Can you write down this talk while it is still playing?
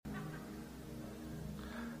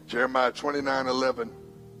Jeremiah 29:11.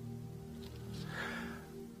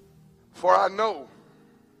 For I know,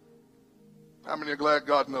 how many are glad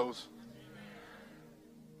God knows?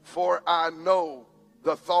 For I know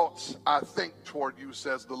the thoughts I think toward you,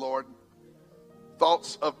 says the Lord,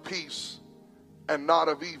 thoughts of peace and not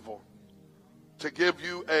of evil, to give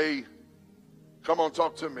you a, come on,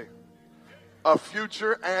 talk to me, a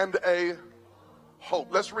future and a hope.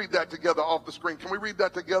 Let's read that together off the screen. Can we read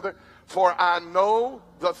that together? For I know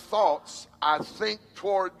the thoughts I think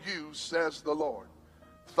toward you, says the Lord,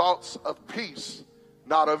 thoughts of peace,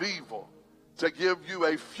 not of evil, to give you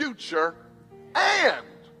a future and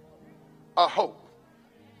a hope.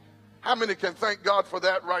 How many can thank God for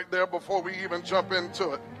that right there before we even jump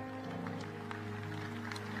into it?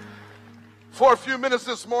 For a few minutes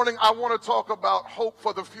this morning, I want to talk about hope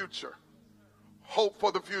for the future. Hope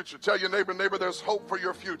for the future. Tell your neighbor, there's hope for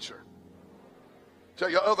your future. Tell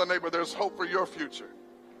your other neighbor, there's hope for your future.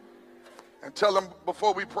 And tell them,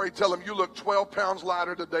 before we pray, tell them you look 12 pounds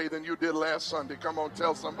lighter today than you did last Sunday. Come on,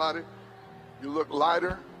 tell somebody you look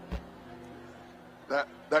lighter.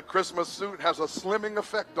 That Christmas suit has a slimming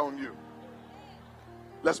effect on you.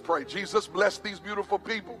 Let's pray. Jesus, bless these beautiful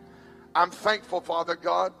people. I'm thankful, Father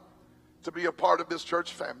God, to be a part of this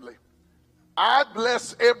church family. I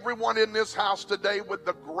bless everyone in this house today with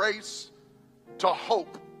the grace to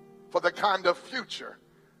hope for the kind of future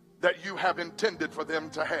that you have intended for them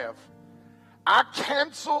to have. I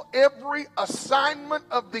cancel every assignment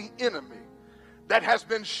of the enemy that has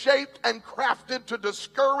been shaped and crafted to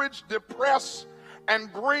discourage, depress,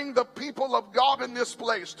 and bring the people of God in this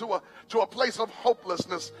place to a place of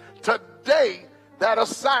hopelessness. Today, that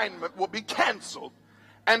assignment will be canceled.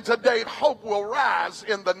 And today, hope will rise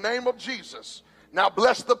in the name of Jesus. Now,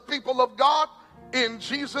 bless the people of God. In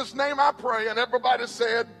Jesus' name I pray. And everybody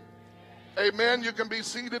said, amen. You can be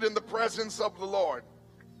seated in the presence of the Lord.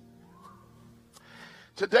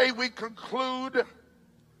 Today, we conclude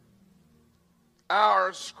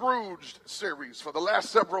our Scrooged series. For the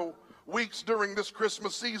last several weeks during this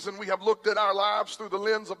Christmas season, we have looked at our lives through the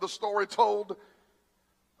lens of the story told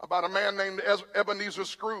about a man named Ebenezer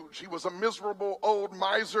Scrooge. He was a miserable old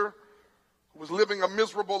miser who was living a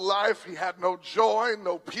miserable life. He had no joy,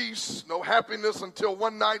 no peace, no happiness until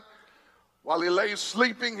one night, while he lay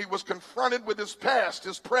sleeping, he was confronted with his past,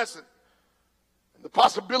 his present, and the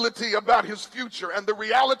possibility about his future, and the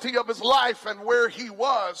reality of his life and where he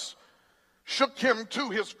was shook him to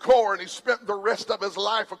his core, and he spent the rest of his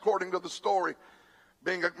life, according to the story,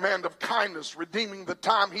 being a man of kindness, redeeming the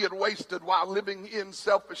time he had wasted while living in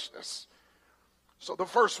selfishness. So the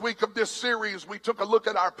first week of this series, we took a look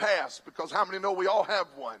at our past, because how many know we all have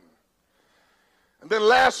one? And then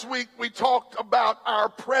last week, we talked about our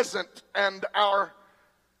present and our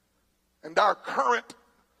current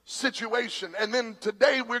situation. And then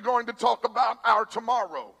today, we're going to talk about our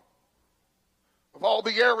tomorrow. Of all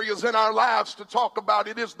the areas in our lives to talk about,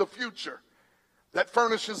 it is the future that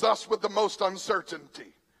furnishes us with the most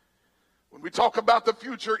uncertainty. When we talk about the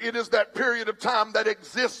future, it is that period of time that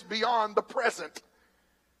exists beyond the present.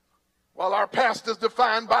 While our past is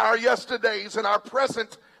defined by our yesterdays and our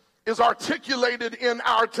present is articulated in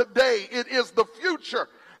our today, it is the future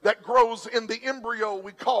that grows in the embryo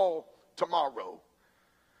we call tomorrow.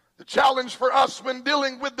 The challenge for us when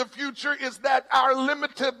dealing with the future is that our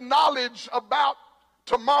limited knowledge about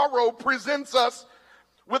tomorrow presents us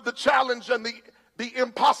with the challenge and the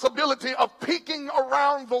impossibility of peeking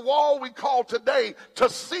around the wall we call today to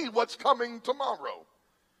see what's coming tomorrow.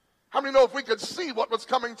 How many know if we could see what was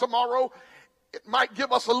coming tomorrow, it might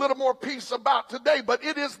give us a little more peace about today? But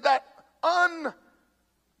it is that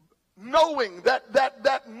unknowing,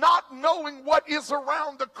 that not knowing what is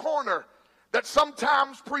around the corner that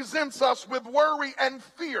sometimes presents us with worry and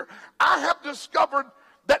fear. I have discovered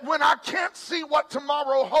that when I can't see what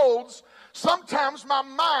tomorrow holds, sometimes my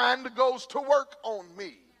mind goes to work on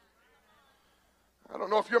me. I don't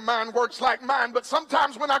know if your mind works like mine, but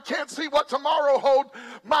sometimes when I can't see what tomorrow holds,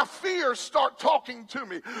 my fears start talking to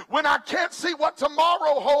me. When I can't see what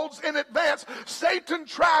tomorrow holds in advance, Satan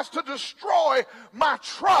tries to destroy my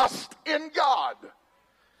trust in God.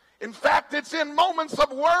 In fact, it's in moments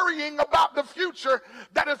of worrying about the future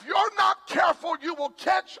that if you're not careful, you will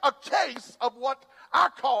catch a case of what I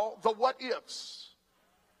call the what-ifs.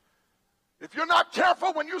 If you're not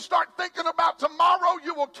careful, when you start thinking about tomorrow,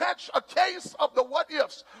 you will catch a case of the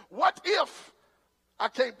what-ifs. What if I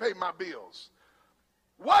can't pay my bills?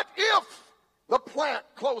 What if the plant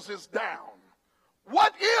closes down?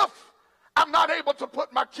 What if I'm not able to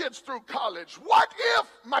put my kids through college? What if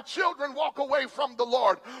my children walk away from the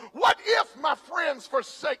Lord? What if my friends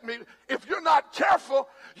forsake me? If you're not careful,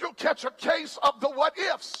 you'll catch a case of the what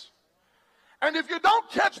ifs. And if you don't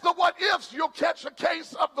catch the what ifs, you'll catch a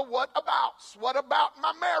case of the what abouts. What about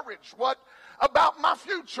my marriage? What about my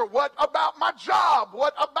future? What about my job?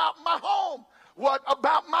 What about my home? What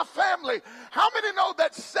about my family? How many know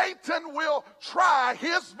that Satan will try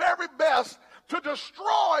his very best to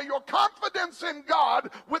destroy your confidence in God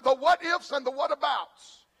with the what ifs and the what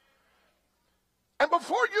abouts? And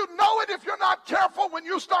before you know it, if you're not careful, when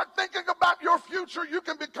you start thinking about your future, you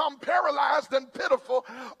can become paralyzed and pitiful,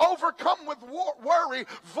 overcome with worry,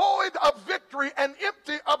 void of victory, and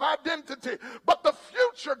empty of identity. But the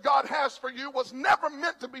future God has for you was never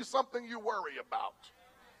meant to be something you worry about.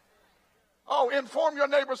 Oh, inform your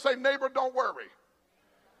neighbor, say, neighbor, don't worry.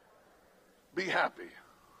 Be happy.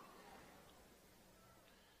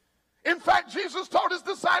 In fact, Jesus told his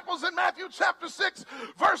disciples in Matthew chapter 6,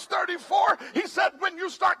 verse 34, he said, when you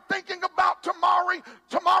start thinking about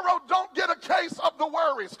tomorrow, don't get a case of the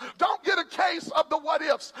worries. Don't get a case of the what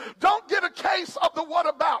ifs. Don't get a case of the what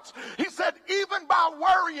abouts. He said, even by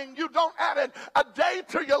worrying, you don't add a day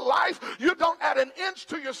to your life. You don't add an inch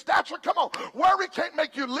to your stature. Come on. Worry can't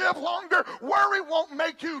make you live longer. Worry won't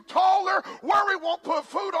make you taller. Worry won't put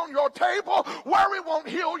food on your table. Worry won't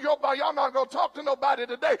heal your body. Y'all not going to talk to nobody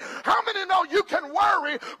today. How many know you can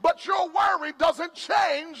worry, but your worry doesn't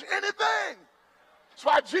change anything? That's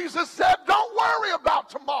why Jesus said, don't worry about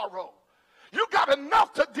tomorrow. You got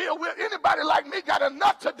enough to deal with. Anybody like me got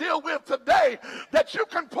enough to deal with today that you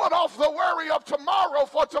can put off the worry of tomorrow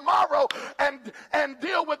for tomorrow and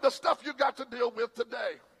deal with the stuff you got to deal with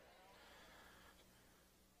today.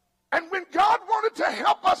 And when God wanted to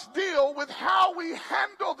help us deal with how we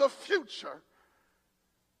handle the future,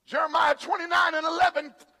 Jeremiah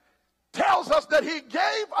 29:11 tells us that he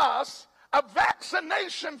gave us a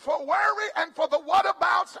vaccination for worry and for the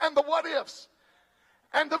whatabouts and the what ifs.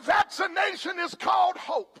 And the vaccination is called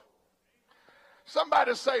hope.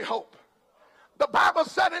 Somebody say hope. The Bible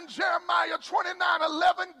said in Jeremiah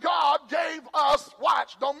 29:11, God gave us,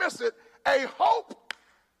 watch, don't miss it, a hope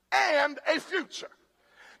and a future.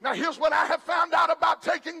 Now here's what I have found out about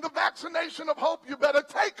taking the vaccination of hope. You better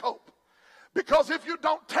take hope. Because if you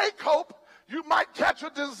don't take hope, you might catch a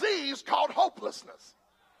disease called hopelessness.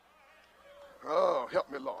 Oh,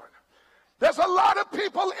 help me, Lord. There's a lot of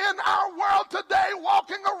people in our world today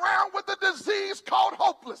walking around with a disease called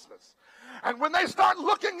hopelessness. And when they start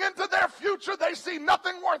looking into their future, they see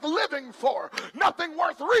nothing worth living for, nothing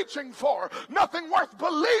worth reaching for, nothing worth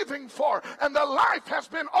believing for. And their life has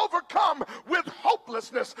been overcome with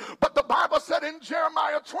hopelessness. But the Bible said in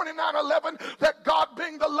Jeremiah 29:11 that God,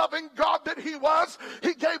 being the loving God that he was,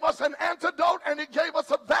 he gave us an antidote and he gave us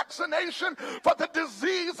a vaccination for the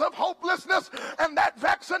disease of hopelessness. And that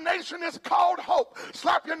vaccination is called hope.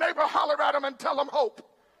 Slap your neighbor, holler at him, and tell him hope.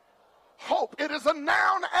 Hope. It is a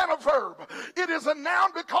noun and a verb. It is a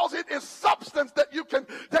noun because it is substance that you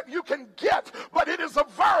can get, but it is a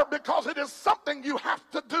verb because it is something you have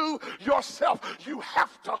to do yourself. You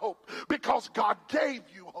have to hope because God gave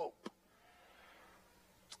you hope.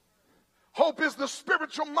 Hope is the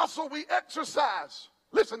spiritual muscle we exercise.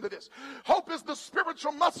 Listen to this. Hope is the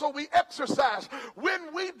spiritual muscle we exercise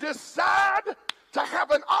when we decide to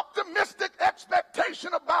have an optimistic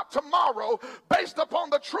expectation about tomorrow based upon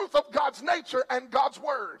the truth of God's nature and God's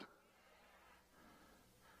word.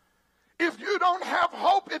 If you don't have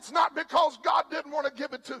hope, it's not because God didn't want to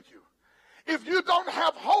give it to you. If you don't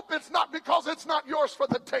have hope, it's not because it's not yours for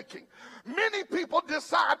the taking. Many people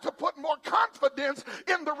decide to put more confidence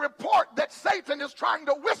in the report that Satan is trying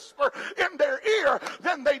to whisper in their ear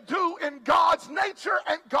than they do in God's nature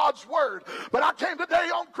and God's word. But I came today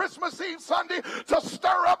on Christmas Eve Sunday to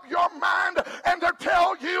stir up your mind and to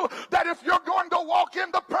tell you that if you're going to walk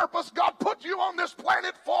in the purpose God put you on this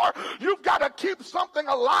planet for, you've got to keep something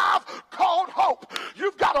alive called hope.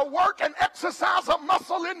 You've got to work and exercise a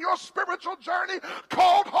muscle in your spiritual journey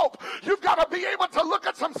called hope. You've got to be able to look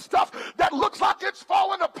at some stuff that looks like it's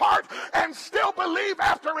falling apart and still believe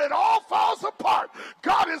after it all falls apart,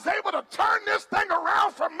 God is able to turn this thing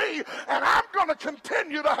around for me, and I'm going to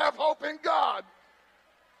continue to have hope in God.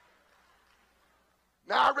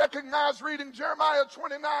 Now I recognize reading Jeremiah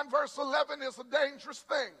 29 verse 11 is a dangerous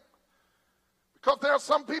thing, because there are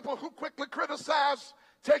some people who quickly criticize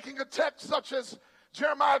taking a text such as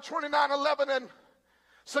Jeremiah 29:11 and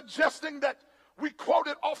suggesting that we quote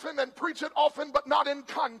it often and preach it often, but not in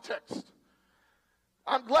context.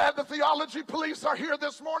 I'm glad the theology police are here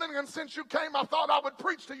this morning, and since you came, I thought I would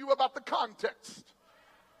preach to you about the context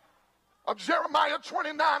of Jeremiah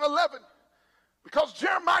 29:11. Because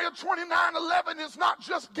Jeremiah 29:11 is not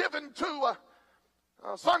just given to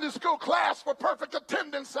a Sunday school class for perfect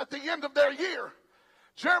attendance at the end of their year.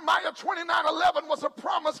 Jeremiah 29:11 was a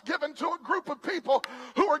promise given to a group of people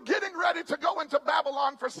who were getting ready to go into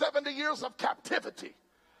Babylon for 70 years of captivity.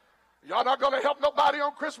 Y'all not going to help nobody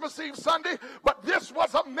on Christmas Eve Sunday, but this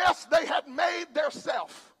was a mess they had made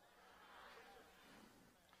themselves.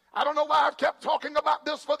 I don't know why I've kept talking about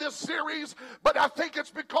this for this series, but I think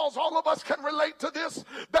it's because all of us can relate to this,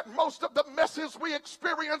 that most of the messes we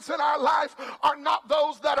experience in our life are not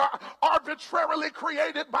those that are arbitrarily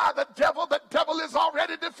created by the devil. The devil is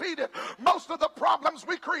already defeated. Most of the problems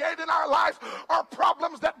we create in our life are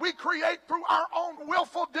problems that we create through our own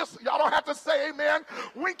willful y'all don't have to say amen.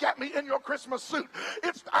 Wink at me in your Christmas suit.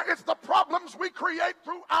 It's the problems we create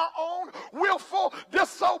through our own willful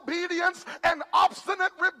disobedience and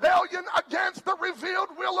obstinate rebellion against the revealed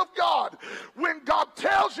will of God. When God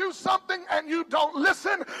tells you something and you don't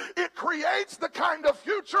listen, it creates the kind of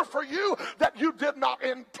future for you that you did not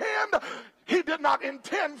intend. He did not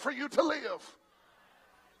intend for you to live.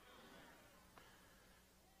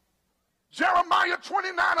 Jeremiah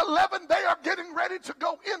 29:11, they are getting ready to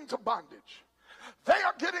go into bondage. They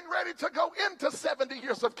are getting ready to go into 70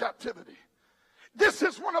 years of captivity. This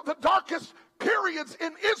is one of the darkest periods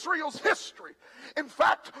in Israel's history. In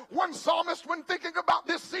fact, one psalmist, when thinking about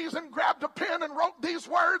this season, grabbed a pen and wrote these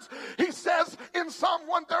words. He says in Psalm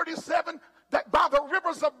 137 that by the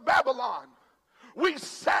rivers of Babylon, we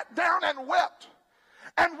sat down and wept,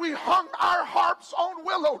 and we hung our harps on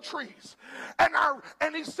willow trees. And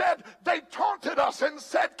he said, they taunted us and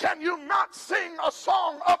said, can you not sing a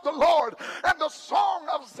song of the Lord and the song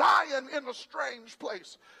of Zion in a strange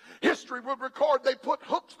place? History would record they put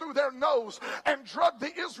hooks through their nose and drug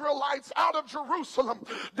the Israelites out of Jerusalem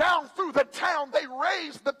down through the town. They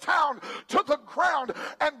razed the town to the ground,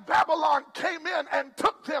 and Babylon came in and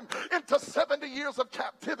took them into 70 years of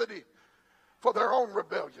captivity for their own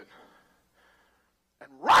rebellion.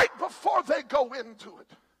 And right before they go into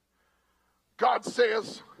it, God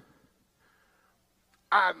says,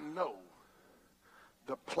 I know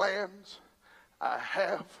the plans I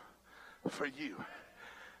have for you.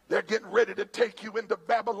 They're getting ready to take you into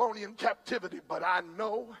Babylonian captivity, but I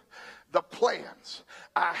know the plans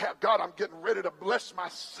I have. God, I'm getting ready to bless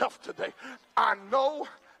myself today. I know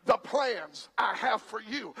the plans I have for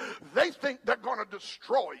you. They think they're going to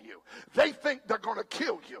destroy you. They think they're going to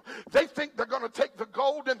kill you. They think they're going to take the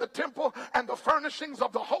gold in the temple and the furnishings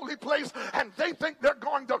of the holy place, and they think they're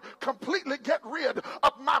going to completely get rid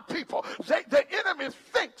of my people. The enemy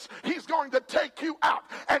thinks he's going to take you out,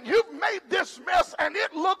 and you've made this mess and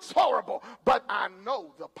it looks horrible, but I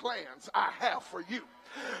know the plans I have for you.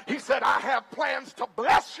 He said, I have plans to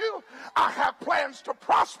bless you. I have plans to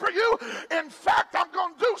prosper you. In fact, I'm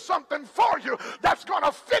going to do something for you that's going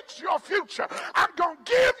to fix your future. I'm going to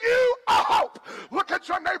give you a hope. Look at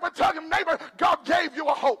your neighbor. Tell your neighbor, God gave you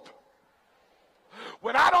a hope.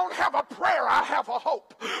 When I don't have a prayer, I have a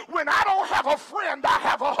hope. When I don't have a friend, I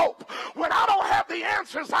have a hope. When I don't have the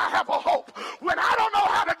answers, I have a hope. When I don't know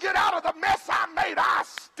how to get out of the mess I made, I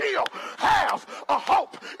still have a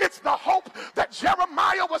hope. It's the hope that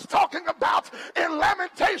Jeremiah was talking about in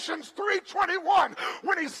Lamentations 3:21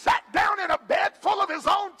 when he sat down in a bed full of his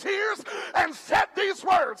own tears and said these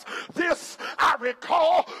words, this I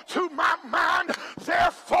recall to my mind,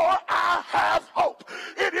 therefore I have hope.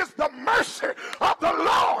 It is the mercy of the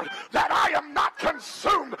Lord that I am not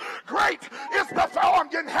consumed. Great is the I'm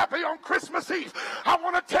getting happy on Christmas Eve. I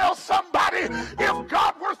want to tell somebody, if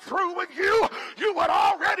God were through with you, you would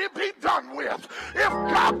already be done with. If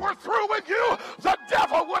God were through with you, the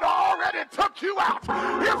devil would already took you out.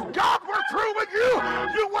 If God were through with you,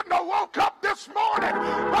 you wouldn't have woke up this morning.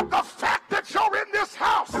 But the fact that you're in this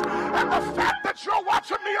house and the fact that you're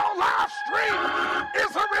watching me on live stream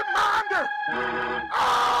is a reminder,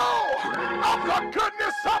 of the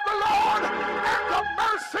goodness of the Lord and the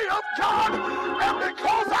mercy of God. And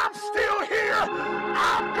because I'm still here,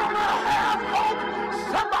 I'm going to have hope.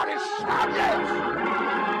 Somebody shout yes.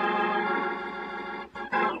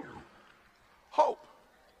 Hope.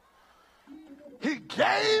 He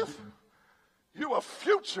gave you a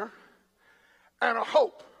future and a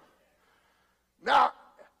hope. Now,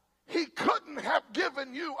 he couldn't have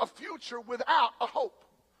given you a future without a hope.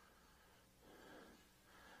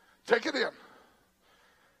 Take it in.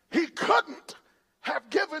 He couldn't have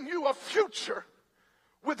given you a future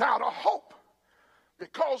without a hope,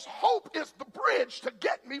 because hope is the bridge to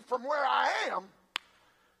get me from where I am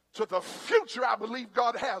to the future I believe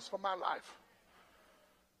God has for my life.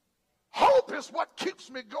 Hope is what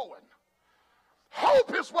keeps me going.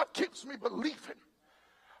 Hope is what keeps me believing.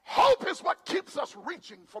 Hope is what keeps us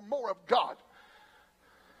reaching for more of God.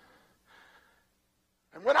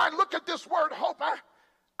 And when I look at this word hope,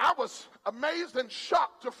 I was amazed and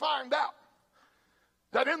shocked to find out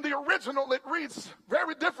that in the original it reads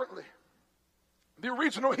very differently. The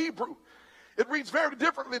original Hebrew, it reads very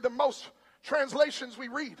differently than most translations we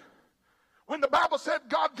read. When the Bible said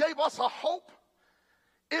God gave us a hope,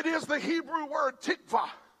 it is the Hebrew word tikvah.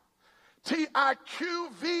 T-I-Q-V-A-H,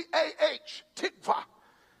 tikvah.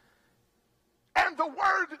 And the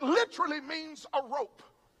word literally means a rope.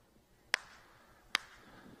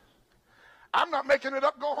 I'm not making it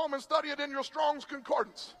up. Go home and study it in your Strong's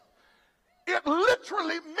Concordance. It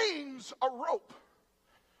literally means a rope.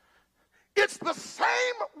 It's the same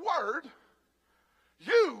word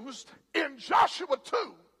used in Joshua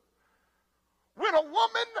 2 when a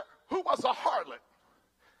woman who was a harlot.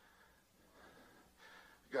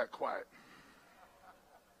 You got quiet.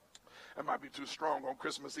 That might be too strong on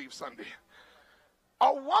Christmas Eve Sunday.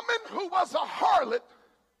 A woman who was a harlot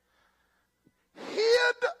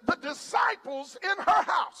hid the disciples in her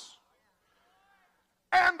house.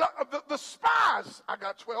 And the spies, I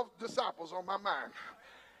got 12 disciples on my mind.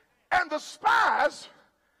 And the spies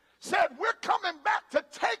said, we're coming back to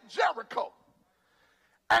take Jericho.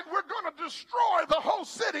 And we're going to destroy the whole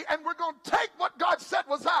city. And we're going to take what God said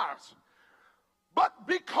was ours. But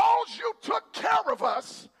because you took care of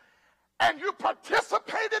us and you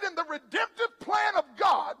participated in the redemptive plan of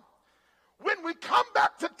God, when we come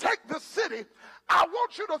back to take the city, I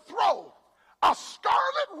want you to throw a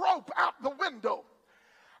scarlet rope out the window.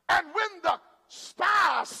 And when the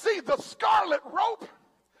spies see the scarlet rope,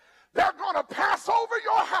 they're going to pass over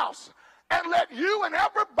your house and let you and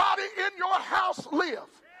everybody in your house live.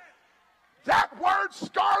 That word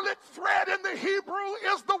scarlet thread in the Hebrew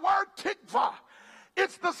is the word tikvah.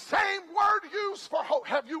 It's the same word used for hope.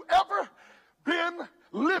 Have you ever been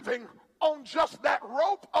living on just that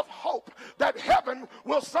rope of hope that heaven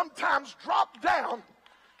will sometimes drop down?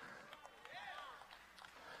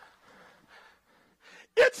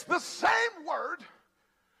 It's the same word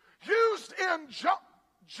used in Job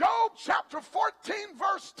chapter 14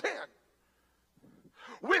 verse 10.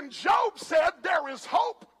 When Job said there is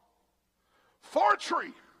hope for a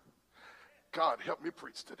tree. God help me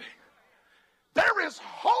preach today. There is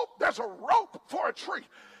hope. There's a rope for a tree.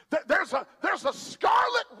 There's a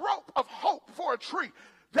scarlet rope of hope for a tree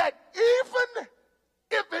that even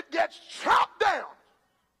if it gets chopped down.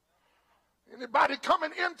 Anybody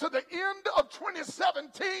coming into the end of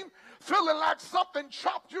 2017 feeling like something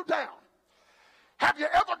chopped you down? Have you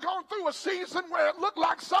ever gone through a season where it looked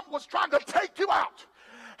like something was trying to take you out?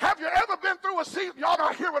 Have you ever been through a season, y'all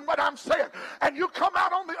not hearing what I'm saying, and you come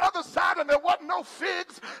out on the other side and there wasn't no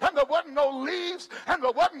figs, and there wasn't no leaves, and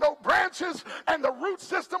there wasn't no branches, and the root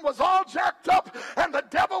system was all jacked up, and the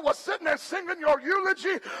devil was sitting there singing your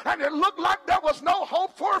eulogy, and it looked like there was no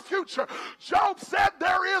hope for a future? Job said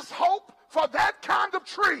there is hope for that kind of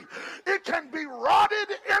tree. It can be rotted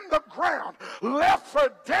in the ground, left for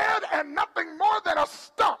dead and nothing more than a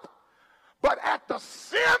stump. But at the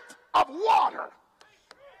scent of water,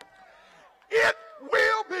 it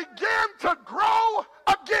will begin to grow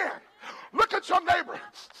again. Look at your neighbor.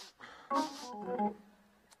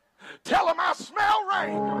 Tell him, I smell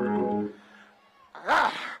rain.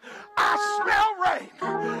 I smell rain.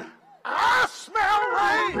 I smell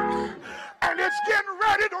rain. And it's getting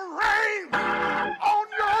ready to rain on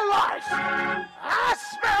your life. I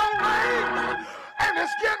smell rain. And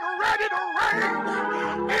it's getting ready to rain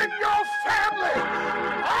in your family.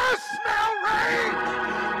 I smell rain.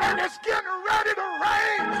 And it's getting ready to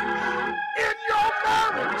rain in your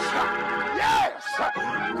marriage. Yes,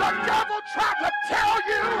 the devil tried to tell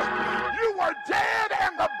you you were dead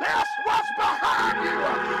and the best was behind you.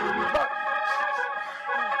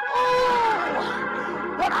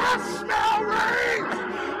 But I smell rain,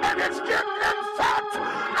 and it's getting, in fact,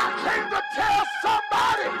 I came to tell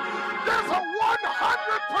somebody there's a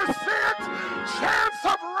 100% chance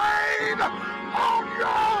of rain on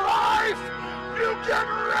your life. You get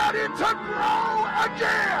ready to grow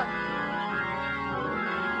again.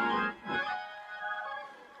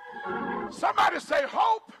 Somebody say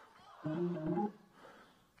hope.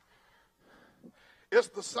 It's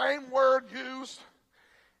the same word used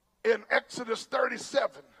in Exodus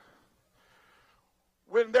 37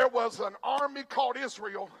 when there was an army called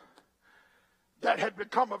Israel that had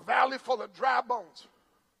become a valley full of dry bones.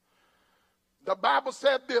 The Bible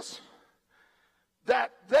said this,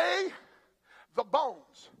 that they, the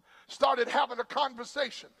bones, started having a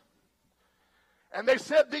conversation. And they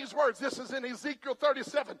said these words. This is in Ezekiel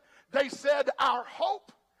 37. They said, our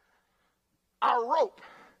hope, our rope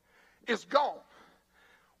is gone.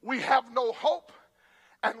 We have no hope,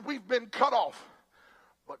 and we've been cut off.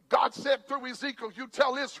 But God said through Ezekiel, you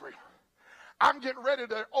tell Israel, I'm getting ready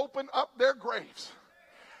to open up their graves.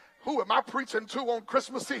 Who am I preaching to on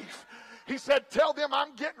Christmas Eve? He said, tell them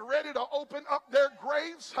I'm getting ready to open up their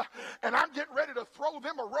graves and I'm getting ready to throw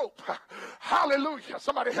them a rope. Hallelujah.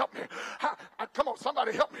 Somebody help me. Come on,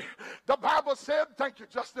 somebody help me. The Bible said, thank you,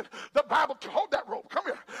 Justin. The Bible, hold that rope. Come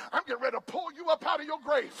here. I'm getting ready to pull you up out of your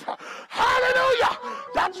grave. Hallelujah.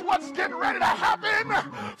 That's what's getting ready to happen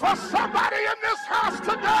for somebody in this house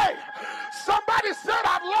today. Somebody said,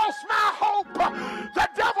 I've lost my hope. The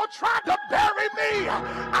devil tried to bury me.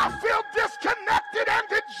 I feel disconnected and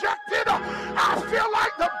dejected. I feel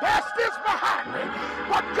like the best is behind me.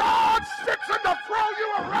 But God's fixing to throw you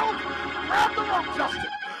a rope. Grab the rope,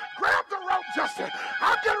 Justin. Grab the rope, Justin.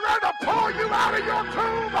 I'm getting ready to pull you out of your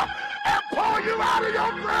tomb and pull you out of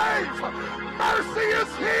your grave. Mercy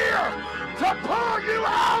is here to pull you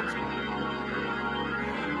out.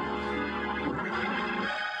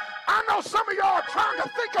 I know some of y'all are trying to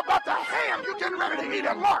think about the ham you're getting ready to eat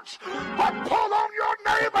at lunch. But pull on your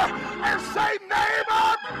neighbor and say,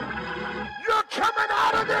 neighbor, you're coming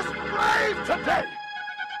out of this grave today.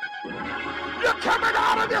 You're coming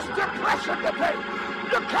out of this depression today.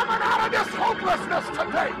 You're coming out of this hopelessness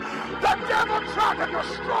today. The devil tried to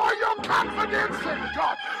destroy your confidence in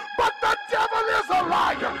God. But the devil is a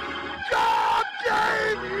liar. God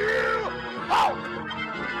gave you hope.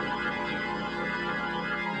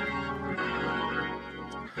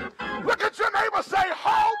 Look at your neighbor, say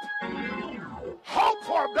hope. Hope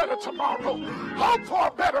for a better tomorrow. Hope for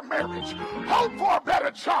a better marriage. Hope for a better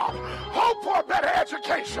job. Hope for a better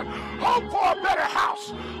education. Hope for a better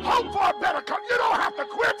house. Hope for a better country. You don't have to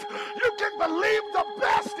quit. You can believe the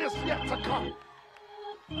best is yet to come.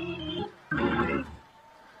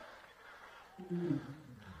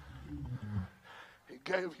 He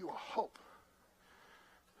gave you a hope.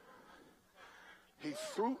 He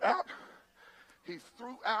threw out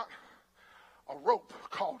a rope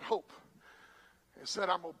called hope and said,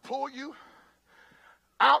 I'm going to pull you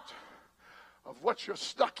out of what you're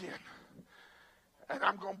stuck in, and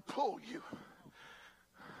I'm going to pull you.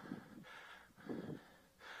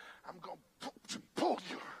 I'm going to pull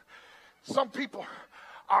you. Some people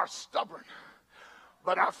are stubborn,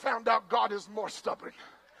 but I found out God is more stubborn.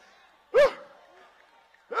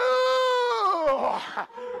 Oh,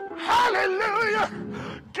 hallelujah.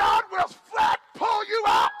 God will flat pull you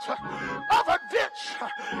out of a ditch.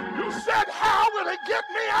 You said, how will he get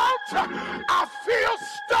me out? I feel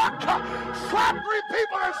stuck. Slap 3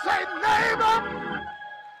 people and say, neighbor,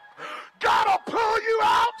 God will pull you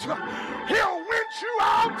out. He'll winch you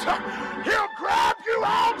out. He'll grab you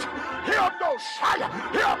out. He'll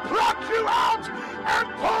pluck you out and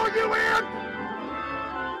pull you in.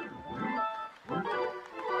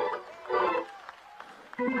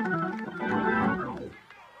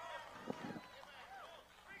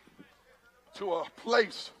 To a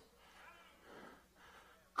place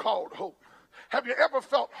called hope. Have you ever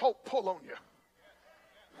felt hope pull on you?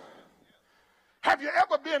 Have you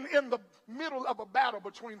ever been in the middle of a battle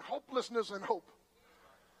between hopelessness and hope?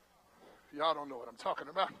 Y'all don't know what I'm talking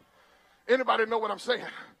about. Anybody know what I'm saying?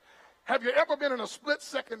 Have you ever been in a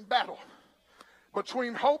split-second battle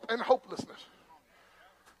between hope and hopelessness?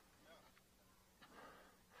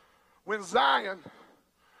 When Zion,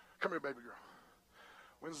 come here, baby girl.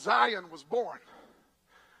 When Zion was born,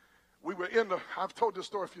 I've told this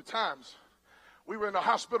story a few times. We were in the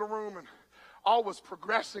hospital room and all was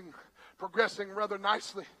progressing rather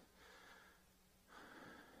nicely.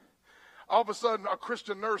 All of a sudden, a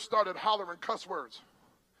Christian nurse started hollering cuss words.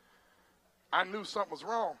 I knew something was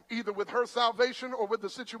wrong, either with her salvation or with the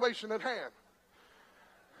situation at hand.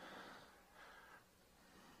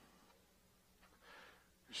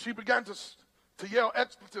 She began to yell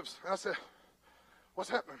expletives. And I said, what's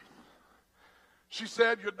happening? She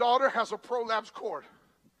said, your daughter has a prolapse cord.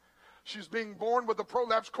 She's being born with a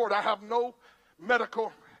prolapse cord. I have no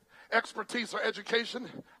medical expertise or education.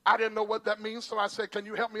 I didn't know what that means, so I said, can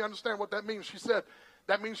you help me understand what that means? She said,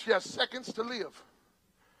 that means she has seconds to live.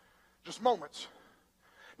 Just moments.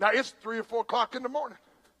 Now, it's 3 or 4 o'clock in the morning.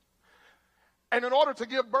 And in order to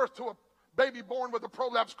give birth to a baby born with a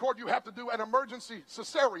prolapse cord, you have to do an emergency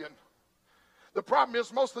cesarean. The problem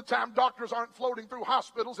is most of the time doctors aren't floating through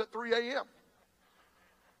hospitals at 3 a.m.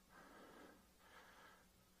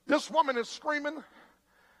 This woman is screaming.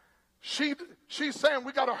 She's saying,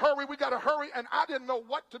 we got to hurry, and I didn't know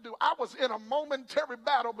what to do. I was in a momentary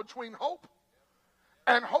battle between hope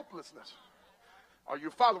and hopelessness. Are you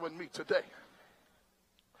following me today?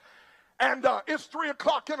 And it's 3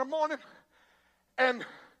 o'clock in the morning, and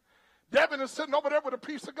Devin is sitting over there with a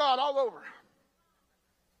piece of God all over.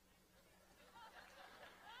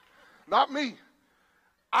 Not me.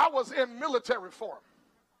 I was in military form.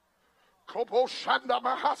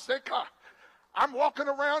 I'm walking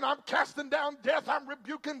around, I'm casting down death, I'm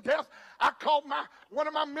rebuking death. I called one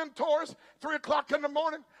of my mentors, 3 o'clock in the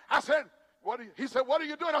morning. I said, he said, what are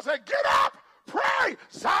you doing? I said, get up, pray.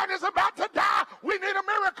 Zion is about to die. We need a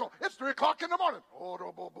miracle. It's 3 o'clock in the morning.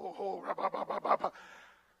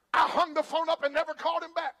 I hung the phone up and never called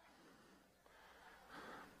him back.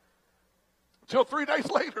 Until 3 days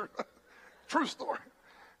later. True story.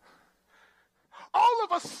 All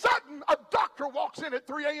of a sudden, a doctor walks in at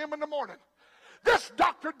 3 a.m. in the morning. This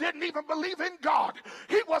doctor didn't even believe in God.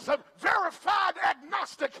 He was a verified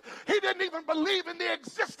agnostic. He didn't even believe in the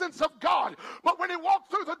existence of God. But when he walked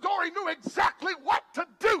through the door, he knew exactly what to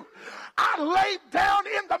do. I laid down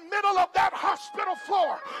in the middle of that hospital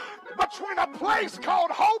floor between a place called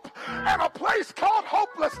hope and a place called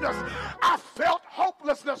hopelessness. I felt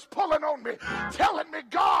hopelessness pulling on me, telling me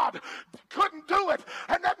God couldn't do it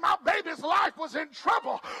and that my baby's life was in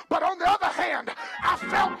trouble. But on the other hand, I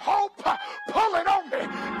felt hope pulling on me,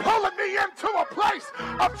 pulling me into a place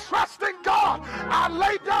of trusting God. I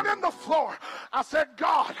laid down in the floor. I said,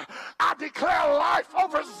 God, I declare life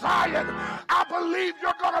over Zion. I believe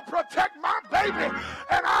you're going to protect my baby.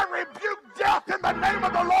 And I rebuke death in the name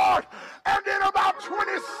of the Lord. And in about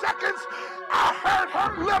 20 seconds, I heard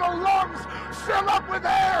her little lungs fill up with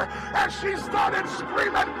air. And she started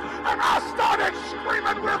screaming. And I started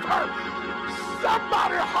screaming with her.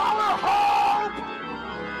 Somebody holler, hope!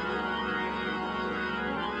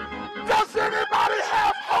 Does anybody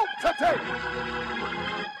have hope today?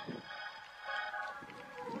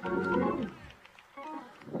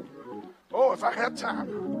 Oh, if I had time,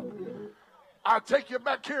 I'd take you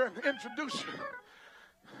back here and introduce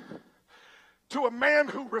you to a man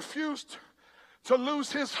who refused to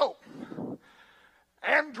lose his hope.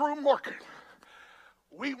 Andrew Morgan.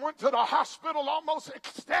 We went to the hospital almost.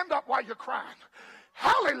 Stand up while you're crying.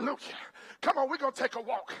 Hallelujah. Come on, we're going to take a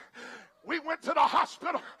walk. We went to the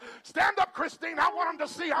hospital. Stand up, Christine. I want them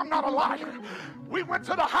to see I'm not a liar. We went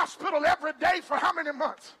to the hospital every day for how many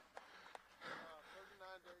months?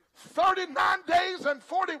 39 days and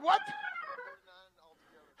 40 what?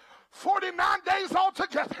 49 days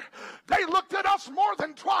altogether. They looked at us more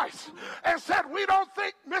than twice and said, we don't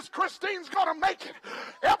think Miss Christine's going to make it.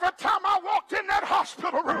 Every time I walked in that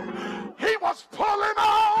hospital room, he was pulling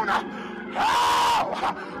on a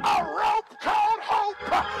rope called hope,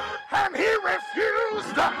 and he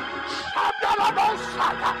refused. I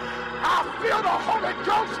feel the Holy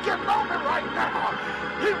Ghost getting on me right now.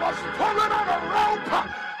 He was pulling on a rope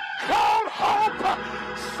called hope.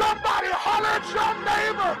 Somebody holler at your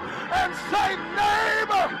neighbor and say,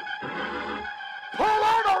 neighbor, pull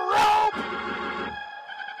on a rope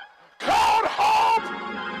called hope.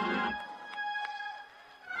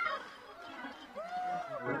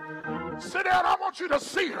 Sit down, I want you to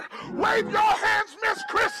see her. Wave your hands, Miss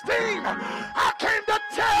Christine. I came to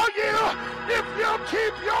tell you, if you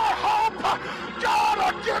keep your hope, God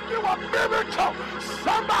will give you a miracle.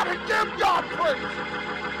 Somebody give God praise.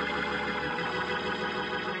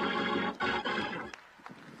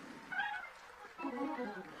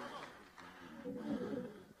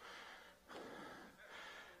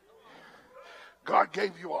 God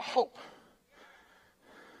gave you a hope.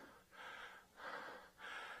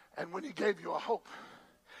 And when he gave you a hope,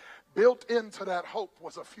 built into that hope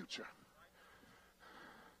was a future.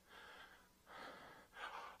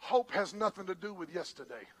 Hope has nothing to do with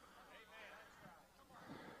yesterday.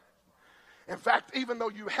 In fact, even though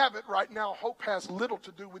you have it right now, hope has little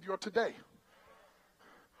to do with your today.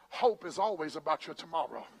 Hope is always about your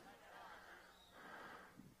tomorrow.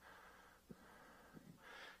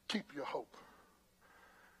 Keep your hope.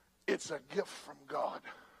 It's a gift from God.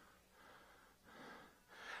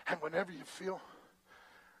 And whenever you feel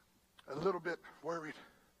a little bit worried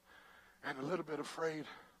and a little bit afraid,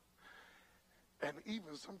 and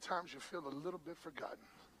even sometimes you feel a little bit forgotten,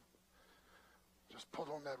 just pull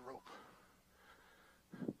on that rope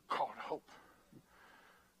called hope.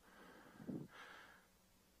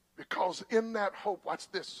 Because in that hope, watch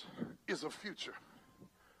this, is a future.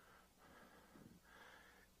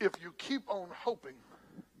 If you keep on hoping,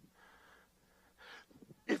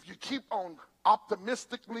 if you keep on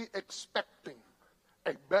optimistically expecting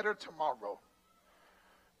a better tomorrow.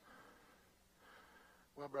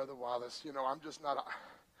 Well, Brother Wallace, you know, I'm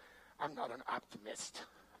not an optimist.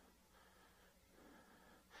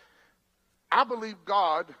 I believe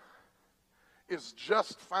God is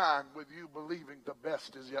just fine with you believing the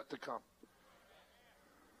best is yet to come.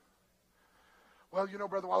 Well, you know,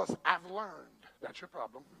 Brother Wallace, I've learned. That's your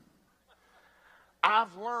problem.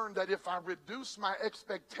 I've learned that if I reduce my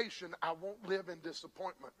expectation, I won't live in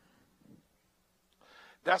disappointment.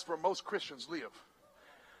 That's where most Christians live.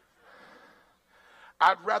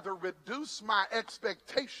 I'd rather reduce my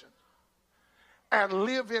expectation and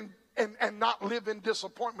live in and not live in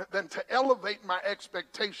disappointment than to elevate my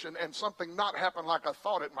expectation and something not happen like I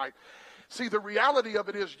thought it might. See, the reality of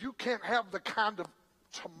it is you can't have the kind of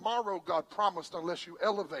tomorrow God promised unless you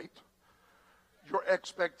elevate your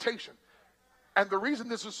expectation. And the reason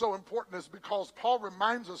this is so important is because Paul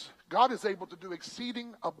reminds us God is able to do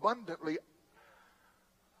exceeding abundantly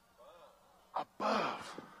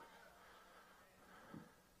above.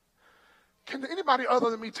 Can anybody other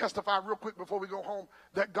than me testify real quick before we go home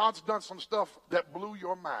that God's done some stuff that blew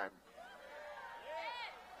your mind?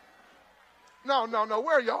 No.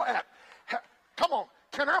 Where are y'all at? Come on.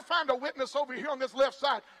 Can I find a witness over here on this left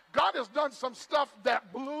side? God has done some stuff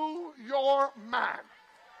that blew your mind.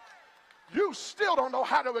 You still don't know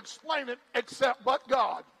how to explain it except but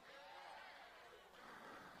God.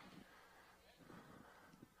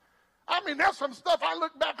 I mean, there's some stuff I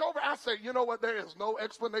look back over, I say, you know what, there is no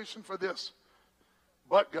explanation for this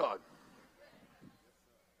but God.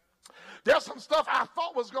 There's some stuff I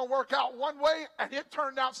thought was going to work out one way, and it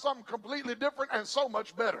turned out something completely different and so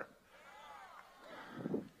much better.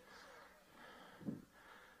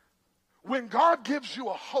 When God gives you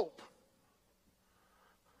a hope,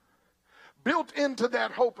 built into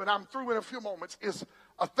that hope, and I'm through in a few moments, is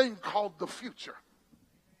a thing called the future.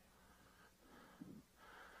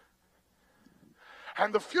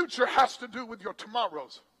 And the future has to do with your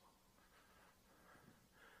tomorrows.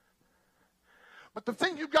 But the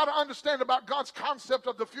thing you've got to understand about God's concept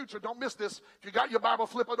of the future, don't miss this. If you got your Bible,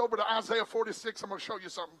 flip it over to Isaiah 46. I'm going to show you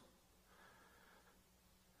something.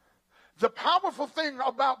 The powerful thing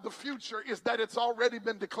about the future is that it's already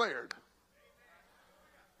been declared.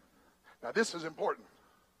 Now, this is important.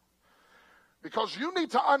 Because you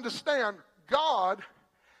need to understand God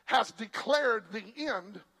has declared the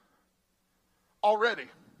end already. In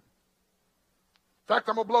fact,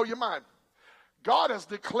 I'm going to blow your mind. God has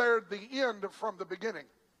declared the end from the beginning.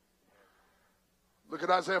 Look at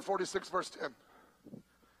Isaiah 46, verse 10.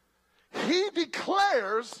 He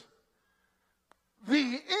declares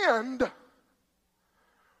the end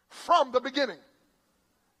from the beginning.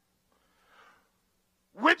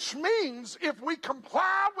 Which means if we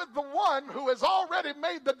comply with the one who has already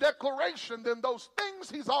made the declaration, then those things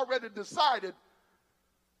he's already decided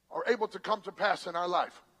are able to come to pass in our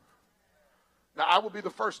life. Now, I will be the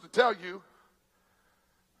first to tell you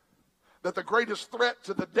that the greatest threat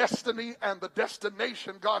to the destiny and the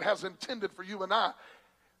destination God has intended for you and I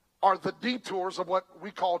are the detours of what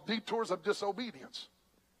we call detours of disobedience.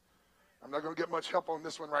 I'm not going to get much help on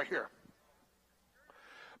this one right here.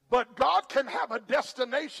 But God can have a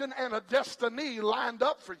destination and a destiny lined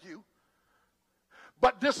up for you.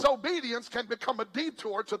 But disobedience can become a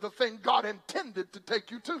detour to the thing God intended to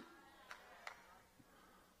take you to.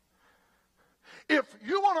 If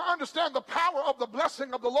you want to understand the power of the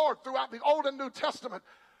blessing of the Lord throughout the Old and New Testament,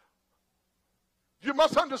 you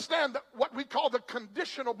must understand that what we call the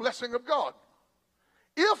conditional blessing of God.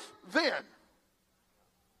 If then,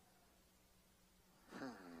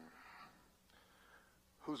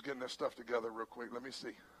 who's getting their stuff together real quick? Let me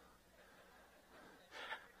see.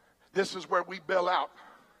 This is where we bail out.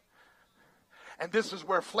 And this is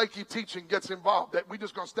where flaky teaching gets involved, that we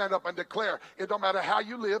just going to stand up and declare. It don't matter how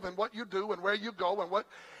you live and what you do and where you go and what.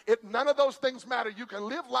 None of those things matter. You can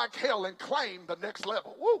live like hell and claim the next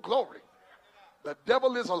level. Woo, glory. The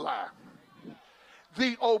devil is a lie.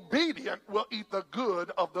 The obedient will eat the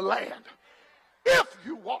good of the land. If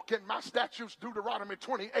you walk in my statutes, Deuteronomy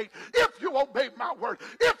 28, if you obey my word,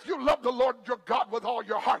 if you love the Lord your God with all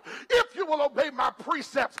your heart, if you will obey my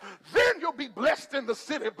precepts, then you'll be blessed in the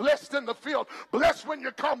city, blessed in the field, blessed when you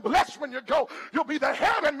come, blessed when you go. You'll be the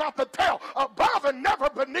head and not the tail, above and never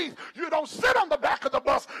beneath. You don't sit on the back of the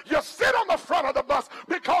bus, you sit on the front of the bus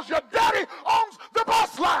because your daddy owns the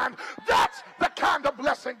bus line. That's the kind of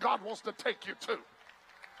blessing God wants to take you to.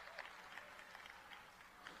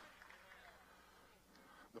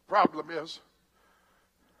 The problem is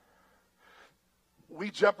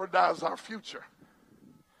we jeopardize our future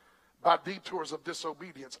by detours of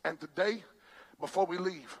disobedience. And today, before we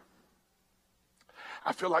leave,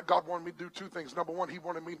 I feel like God wanted me to do two things. Number one, he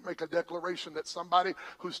wanted me to make a declaration that somebody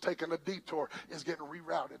who's taken a detour is getting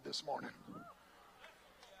rerouted this morning.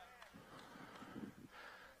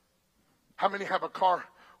 How many have a car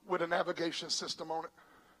with a navigation system on it?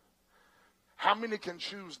 How many can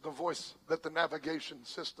choose the voice that the navigation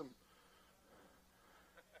system?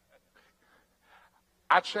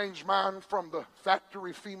 I changed mine from the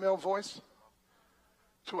factory female voice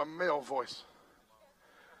to a male voice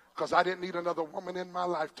because I didn't need another woman in my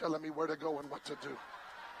life telling me where to go and what to do.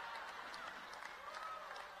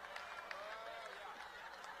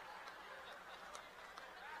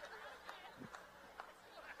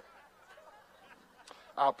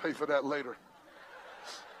 I'll pay for that later.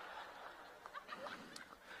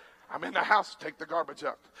 I'm in the house, take the garbage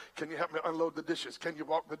out. Can you help me unload the dishes? Can you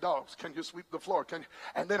walk the dogs? Can you sweep the floor?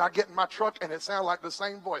 And then I get in my truck and it sounds like the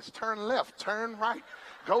same voice. Turn left, turn right,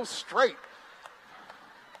 go straight.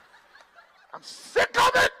 I'm sick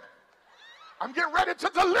of it. I'm getting ready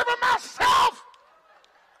to deliver myself.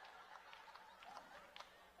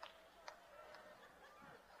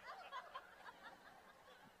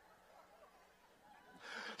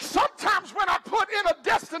 Sometimes when I put in a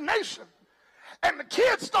destination, and the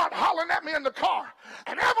kids start hollering at me in the car,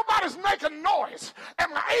 and everybody's making noise,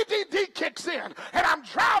 and my ADD kicks in, and I'm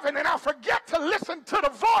driving, and I forget to listen to the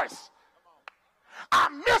voice. I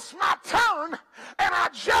miss my turn, and I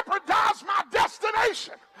jeopardize my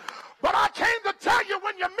destination. But I came to tell you,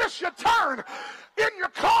 when you miss your turn in your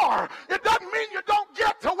car, it doesn't mean you don't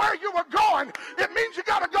get to where you were going. It means you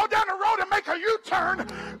got to go down the road and make a U-turn,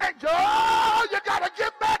 and you got to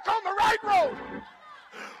get back on the right road.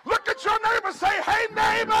 Look at your neighbor and say, hey,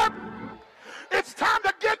 neighbor, it's time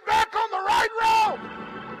to get back on the right road.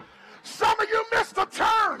 Some of you missed a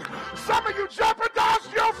turn. Some of you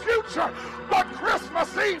jeopardized your future. But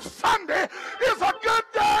Christmas Eve Sunday is a good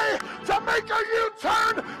day to make a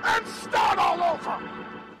U-turn and start all over.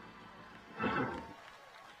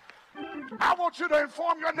 I want you to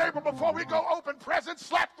inform your neighbor before we go open presents,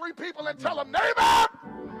 slap 3 people and tell them, neighbor,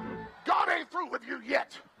 God ain't through with you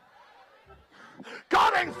yet.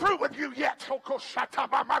 God ain't through with you yet. He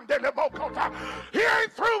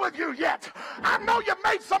ain't through with you yet. I know you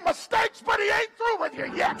made some mistakes, but he ain't through with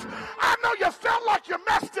you yet. I know you felt like you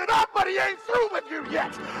messed it up, but he ain't through with you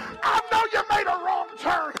yet. I know you made a wrong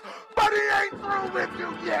turn, but he ain't through with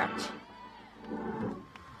you yet.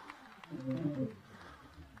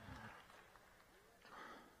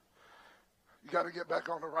 You got to get back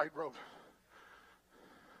on the right road.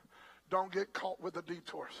 Don't get caught with the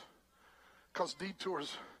detours, because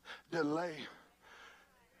detours delay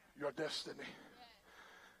your destiny.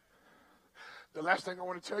 The last thing I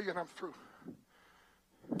want to tell you, and I'm through,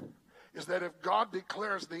 is that if God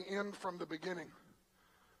declares the end from the beginning,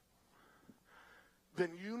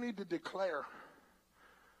 then you need to declare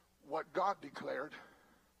what God declared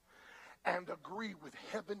and agree with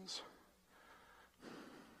heaven's.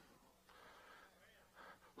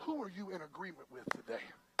 Who are you in agreement with today?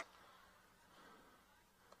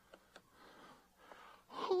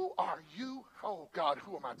 Who are you? Oh God,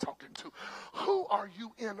 who am I talking to? Who are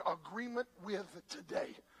you in agreement with today?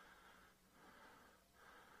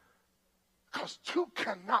 Because 2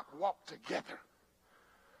 cannot walk together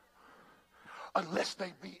unless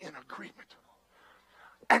they be in agreement.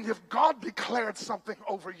 And if God declared something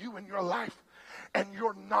over you in your life and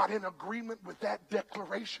you're not in agreement with that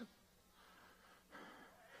declaration,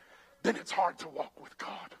 then it's hard to walk with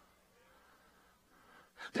God.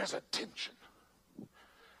 There's a tension.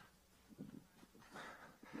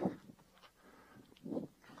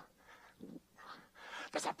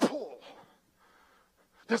 There's a pull.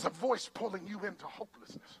 There's a voice pulling you into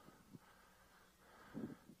hopelessness.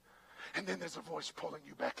 And then there's a voice pulling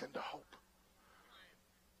you back into hope.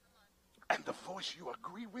 And the voice you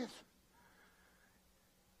agree with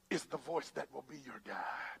is the voice that will be your guide.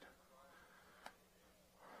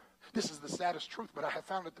 This is the saddest truth, but I have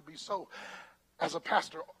found it to be so. As a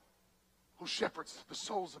pastor who shepherds the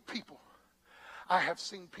souls of people, I have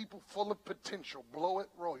seen people full of potential blow it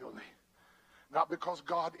royally. Not because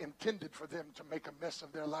God intended for them to make a mess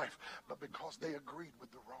of their life, but because they agreed with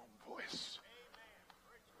the wrong voice.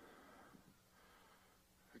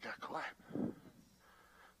 It got quiet.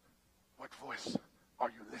 What voice are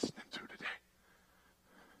you listening to today?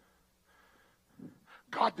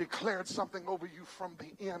 God declared something over you from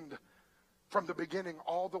the end, from the beginning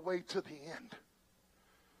all the way to the end.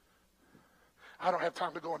 I don't have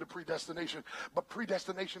time to go into predestination, but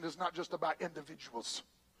predestination is not just about individuals.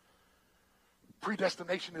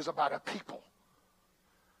 Predestination is about a people.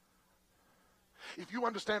 If you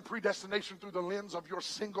understand predestination through the lens of your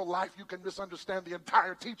single life, you can misunderstand the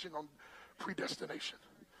entire teaching on predestination.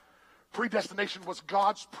 Predestination was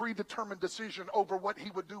God's predetermined decision over what he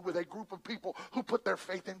would do with a group of people who put their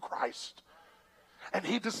faith in Christ. And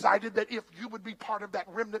he decided that if you would be part of that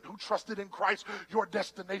remnant who trusted in Christ, your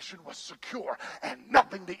destination was secure, and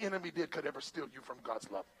nothing the enemy did could ever steal you from God's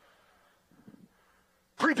love.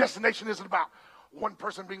 Predestination isn't about one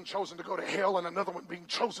person being chosen to go to hell and another one being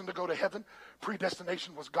chosen to go to heaven.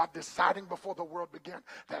 Predestination was God deciding before the world began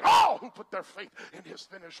that all who put their faith in his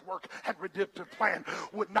finished work and redemptive plan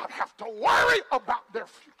would not have to worry about their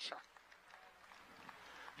future.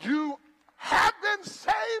 You have been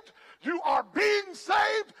saved, you are being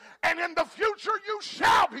saved, and in the future you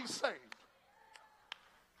shall be saved.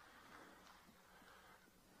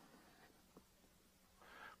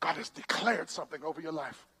 God has declared something over your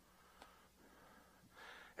life.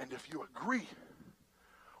 And if you agree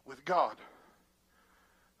with God,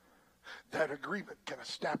 that agreement can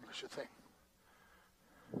establish a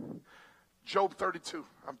thing. Job 32,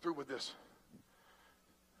 I'm through with this.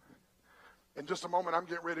 In just a moment, I'm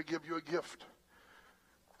getting ready to give you a gift.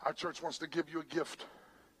 Our church wants to give you a gift.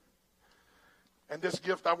 And this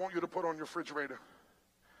gift I want you to put on your refrigerator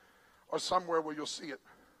or somewhere where you'll see it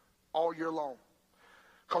all year long.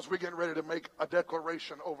 Because we're getting ready to make a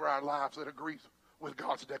declaration over our lives that agrees with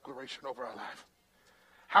God's declaration over our life.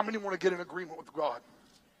 How many want to get in agreement with God?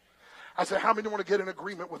 I said, how many want to get in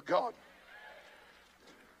agreement with God?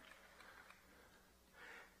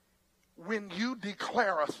 When you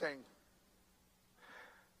declare a thing,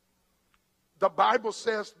 the Bible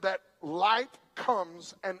says that light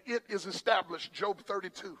comes and it is established. Job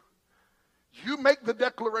 32. You make the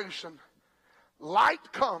declaration,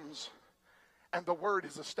 light comes and the word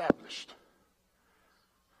is established.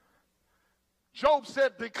 Job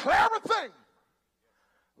said, declare a thing,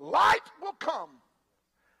 light will come,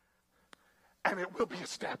 and it will be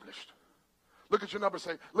established. Look at your neighbor,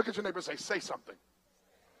 say something.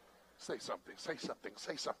 Say something, say something,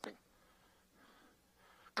 say something.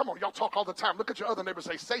 Come on, y'all talk all the time. Look at your other neighbor,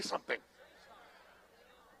 say something.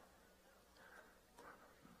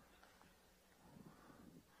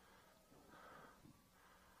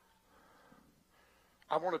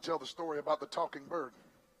 I want to tell the story about the talking bird.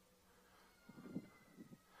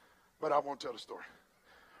 But I won't tell the story.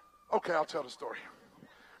 Okay, I'll tell the story.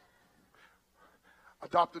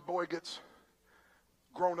 Adopted boy gets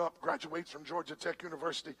grown up, graduates from Georgia Tech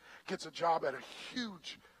University, gets a job at a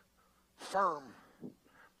huge firm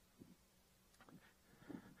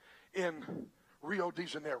in Rio de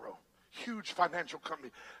Janeiro. Huge financial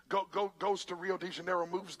company. Goes to Rio de Janeiro,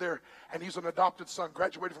 moves there, and he's an adopted son,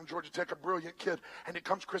 graduated from Georgia Tech, a brilliant kid, and it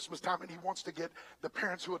comes Christmas time, and he wants to get the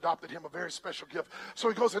parents who adopted him a very special gift. So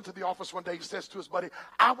he goes into the office one day, he says to his buddy,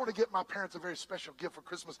 I want to get my parents a very special gift for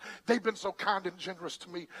Christmas. They've been so kind and generous to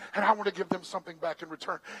me, and I want to give them something back in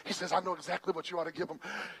return. He says, I know exactly what you ought to give them.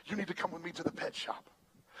 You need to come with me to the pet shop.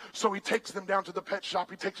 So he takes them down to the pet shop.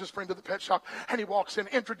 He takes his friend to the pet shop, and he walks in,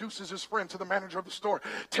 introduces his friend to the manager of the store,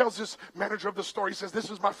 tells this manager of the store, he says, this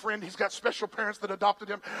is my friend. He's got special parents that adopted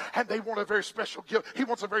him, and they want a very special gift. He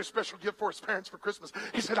wants a very special gift for his parents for Christmas.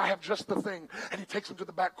 He said, I have just the thing. And he takes him to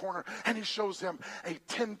the back corner, and he shows him a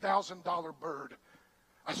 $10,000 bird.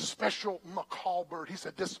 A special macaw bird. He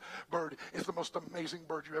said, this bird is the most amazing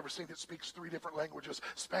bird you've ever seen. It speaks 3 different languages,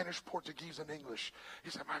 Spanish, Portuguese, and English.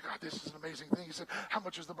 He said, my God, this is an amazing thing. He said, how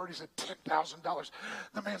much is the bird? He said, $10,000.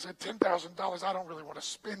 The man said, $10,000. I don't really want to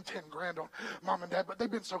spend 10 grand on mom and dad, but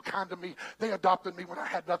they've been so kind to me. They adopted me when I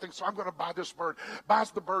had nothing, so I'm going to buy this bird.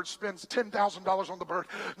 Buys the bird, spends $10,000 on the bird,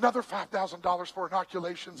 another $5,000 for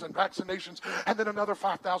inoculations and vaccinations, and then another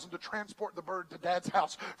 $5,000 to transport the bird to dad's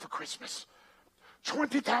house for Christmas.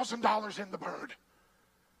 $20,000 in the bird.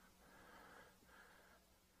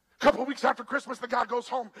 A couple of weeks after Christmas, the guy goes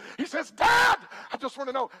home. He says, Dad, I just want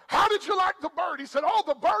to know, how did you like the bird? He said, oh,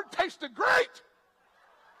 the bird tasted great.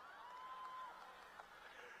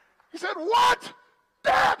 He said, what?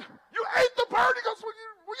 Dad, you ate the bird? He goes,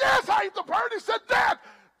 well, yes, I ate the bird. He said, Dad,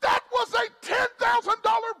 that was a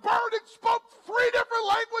 $10,000 bird. It spoke 3 different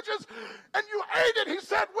languages, and you ate it. He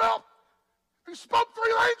said, well, he spoke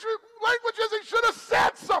 3 languages. He should have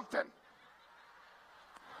said something.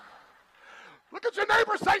 Look at your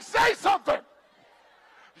neighbor, say something.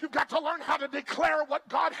 You've got to learn how to declare what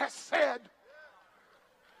God has said.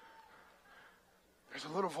 There's a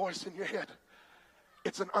little voice in your head.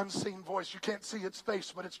 It's an unseen voice. You can't see its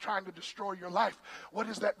face, but it's trying to destroy your life. What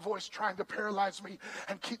is that voice trying to paralyze me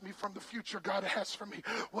and keep me from the future God has for me?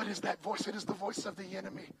 What is that voice? It is the voice of the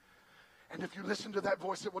enemy. And if you listen to that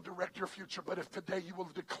voice, it will direct your future. But if today you will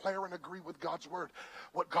declare and agree with God's word,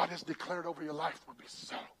 what God has declared over your life will be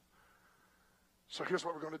so. So here's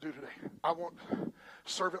what we're going to do today. I want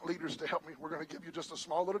servant leaders to help me. We're going to give you just a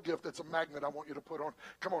small little gift. It's a magnet I want you to put on.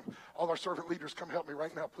 Come on, all our servant leaders, come help me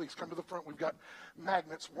right now. Please come to the front. We've got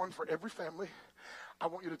magnets, one for every family. I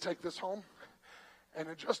want you to take this home. And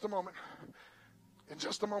in just a moment,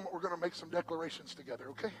 we're going to make some declarations together,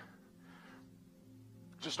 okay?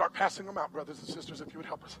 Just start passing them out, brothers and sisters, if you would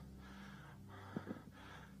help us.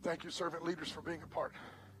 Thank you, servant leaders, for being a part.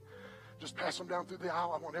 Just pass them down through the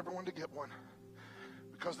aisle. I want everyone to get one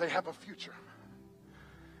because they have a future.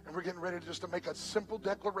 And we're getting ready just to make a simple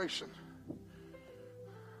declaration.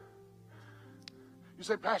 You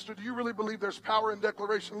say, Pastor, do you really believe there's power in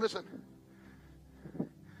declaration? Listen,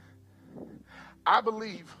 I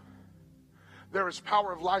believe there is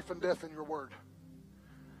power of life and death in your word.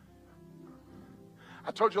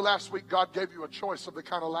 I told you last week God gave you a choice of the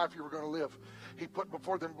kind of life you were going to live. He put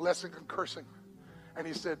before them blessing and cursing. And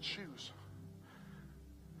he said, choose.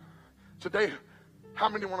 Today, how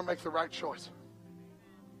many want to make the right choice?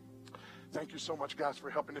 Thank you so much, guys, for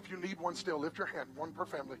helping. If you need one still, lift your hand, one per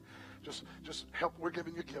family. Just help. We're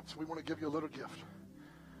giving you gifts. We want to give you a little gift.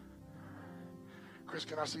 Chris,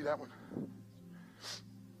 can I see that one?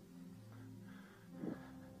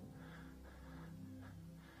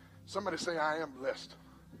 Somebody say, I am blessed.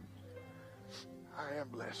 I am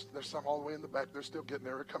blessed. There's some all the way in the back. They're still getting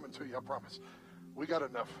there. They're coming to you, I promise. We got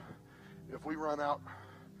enough. If we run out,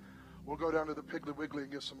 we'll go down to the Piggly Wiggly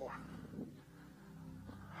and get some more.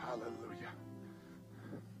 Hallelujah.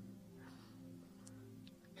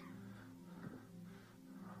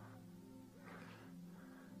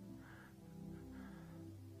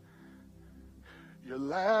 Your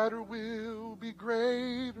latter will be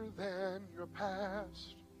greater than your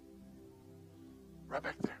past. Right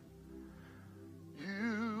back there.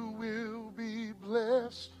 You will be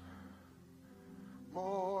blessed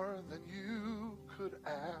more than you could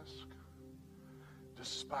ask.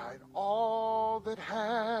 Despite all that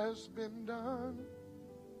has been done,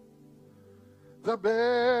 the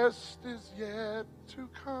best is yet to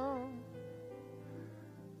come,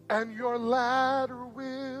 and your latter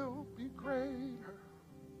will be greater.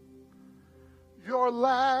 Your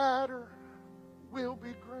latter will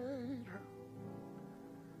be greater.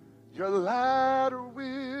 Your latter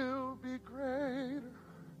will be greater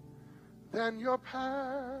than your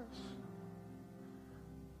past.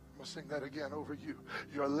 I'm going to sing that again over you.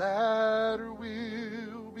 Your latter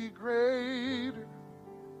will be greater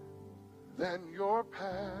than your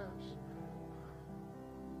past.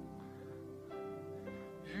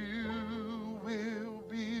 You will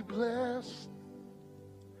be blessed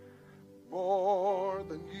more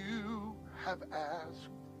than you have asked.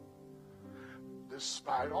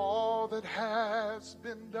 Despite all that has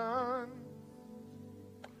been done,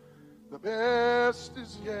 the best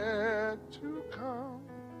is yet to come.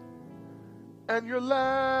 And your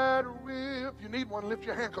latter will, if you need one, lift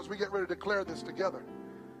your hand because we get ready to declare this together.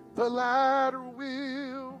 The latter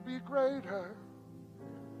will be greater.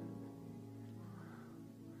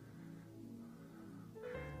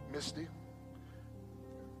 Misty,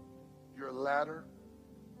 your latter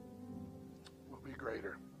will be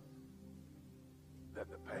greater than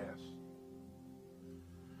the past.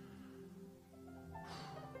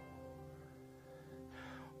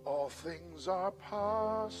 All things are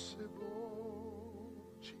possible,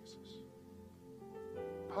 Jesus.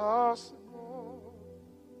 Possible.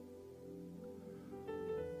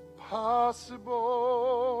 Possible.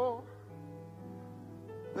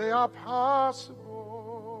 They are possible.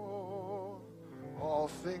 All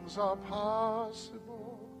things are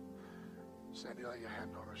possible. Sandy, lay your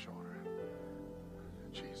hand on her shoulder.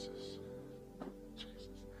 Jesus. Jesus.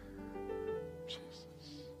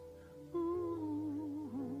 Jesus.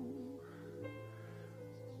 Ooh.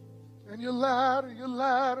 And your latter,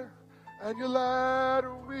 and your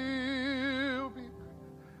latter will be.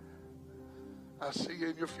 I see you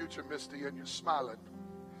in your future, Misty, and you're smiling.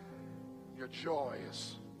 Your joy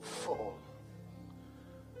is full.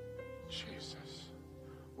 Jesus.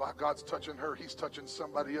 While God's touching her, he's touching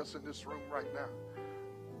somebody else in this room right now.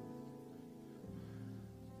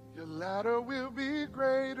 Your latter will be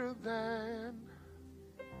greater than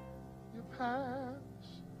your past.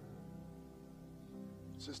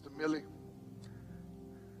 Sister Millie,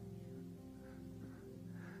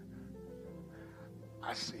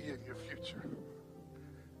 I see in your future,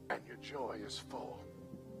 and your joy is full.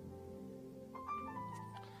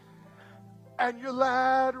 And your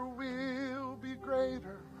latter will be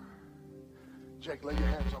greater. Jake, lay your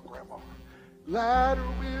hands on Grandma. Latter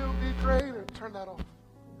will be greater. Turn that off.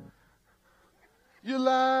 Your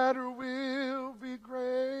latter will be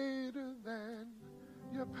greater than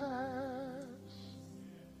your past.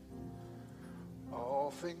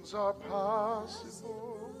 All things are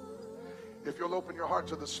possible. If you'll open your heart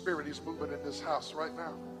to the Spirit, he's moving in this house right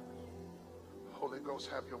now. Holy Ghost,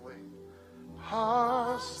 have your way.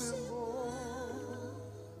 Possible.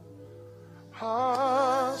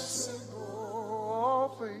 Possible.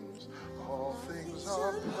 All things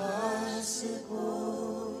are possible.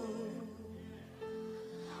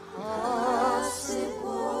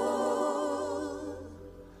 Possible.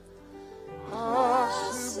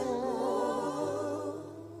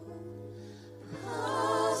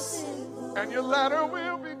 And your latter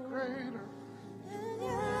will be greater.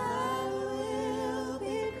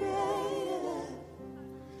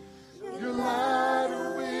 Your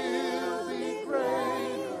latter will be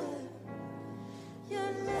greater.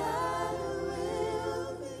 Your latter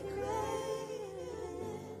will be greater.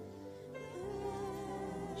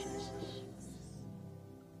 Jesus.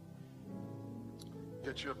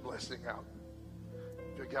 Get your blessing out.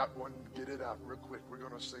 If you got one, get it out real quick. We're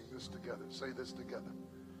going to sing this together. Say this together.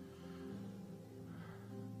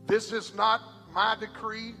 This is not my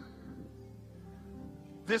decree.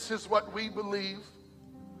 This is what we believe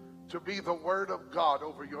to be the word of God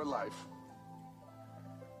over your life.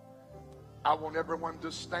 I want everyone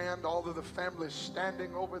to stand, all of the families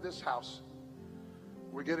standing over this house.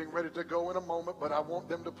 We're getting ready to go in a moment, but I want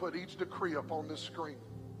them to put each decree up on this screen.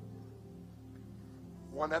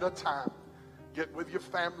 One at a time. Get with your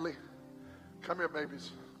family. Come here,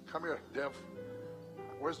 babies. Come here, Dev.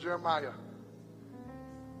 Where's Jeremiah?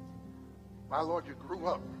 My Lord, you grew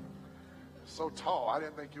up so tall. I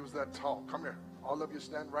didn't think you was that tall. Come here. All of you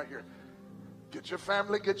stand right here. Get your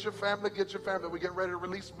family, get your family, get your family. We're getting ready to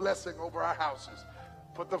release blessing over our houses.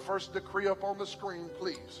 Put the first decree up on the screen,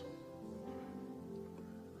 please.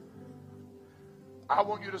 I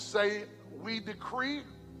want you to say, we decree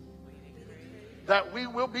that we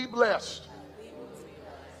will be blessed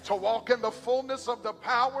to walk in the fullness of the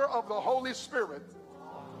power of the Holy Spirit,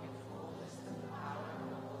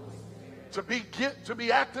 to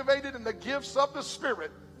be activated in the gifts of the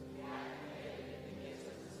Spirit,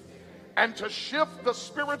 and to shift the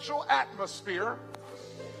spiritual atmosphere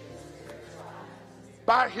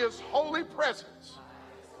by his holy presence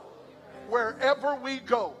wherever we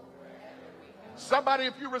go. Somebody,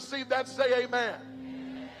 if you receive that, say amen.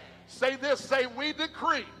 Say this, say, we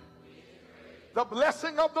decree the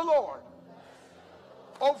blessing of the Lord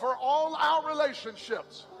over all our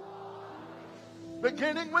relationships,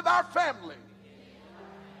 beginning with our family,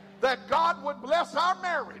 that God would bless our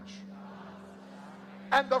marriage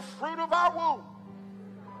and the fruit of our womb,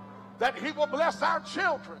 that he will bless our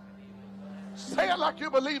children. Say it like you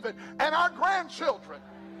believe it. And our grandchildren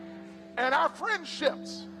and our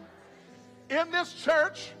friendships in this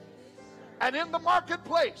church and in the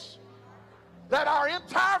marketplace, that our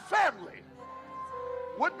entire family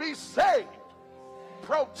would be saved,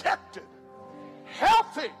 protected,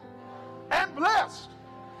 healthy, and blessed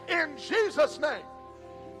in Jesus' name.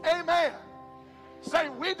 Amen. Say,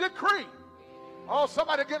 we decree. Oh,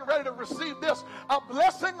 somebody getting ready to receive this. A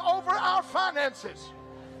blessing over our finances.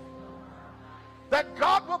 That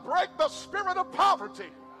God will break the spirit of poverty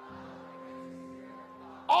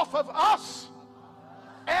off of us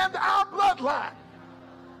and our bloodline.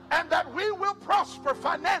 And that we will prosper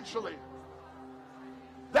financially.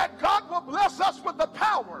 That God will bless us with the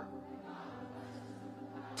power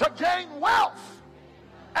to gain wealth.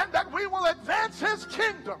 And that we will advance his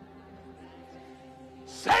kingdom.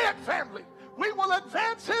 Say it, family. We will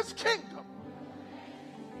advance his kingdom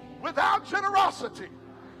with our generosity.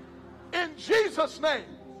 In Jesus' name.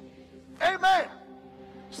 Amen.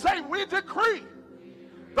 Say, we decree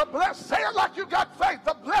the say it like you got faith.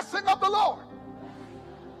 The blessing of the Lord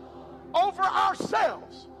over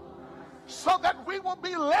ourselves, so that we will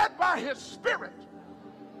be led by his Spirit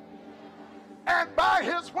and by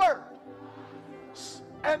his word,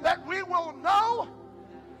 and that we will know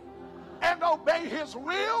and obey his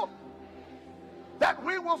will, that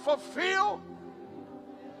we will fulfill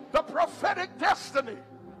the prophetic destiny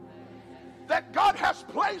that God has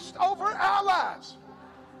placed over our lives.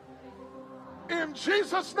 In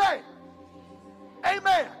Jesus' name,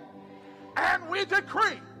 amen. And we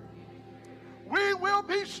decree we will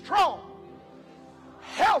be strong,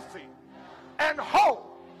 healthy, and whole,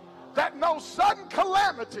 that no sudden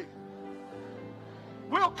calamity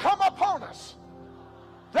will come upon us,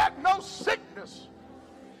 that no sickness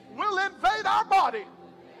will invade our body,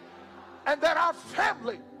 and that our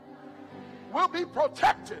family will be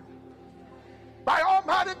protected by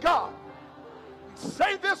Almighty God.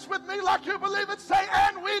 Say this with me like you believe it. Say,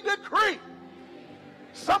 and we decree.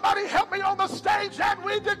 Somebody help me on the stage. And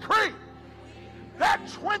we decree that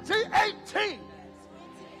 2018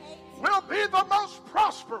 will be the most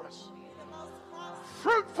prosperous,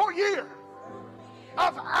 fruitful year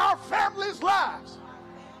of our family's lives.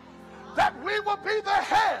 That we will be the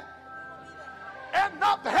head and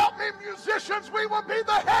not the, help me musicians, we will be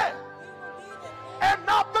the head and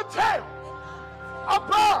not the tail,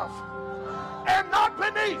 above and not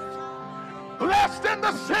beneath, blessed in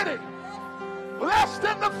the city, blessed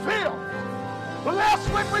in the field, blessed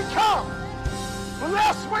when we come,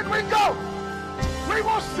 blessed when we go. We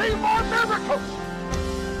will see more miracles,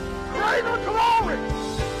 greater glory,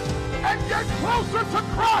 and get closer to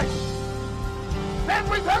Christ than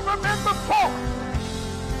we've ever been before.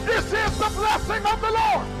 This is the blessing of the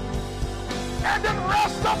Lord, and it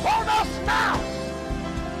rests upon us now.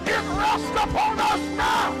 It rests upon us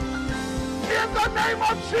now. In the name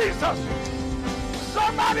of Jesus.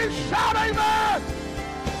 Somebody shout amen.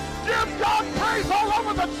 Give God praise all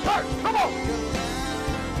over the church. Come on.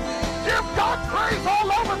 Give God praise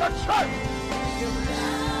all over the church.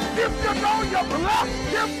 If you know you're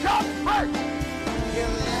blessed, give God praise.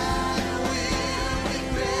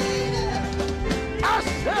 I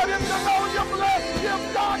said if you know you're blessed,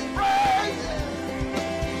 give God praise.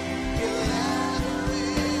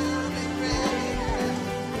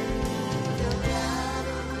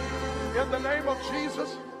 In the name of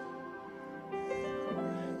Jesus,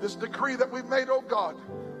 this decree that we've made, oh God,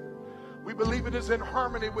 we believe it is in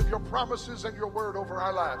harmony with your promises and your word over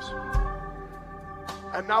our lives.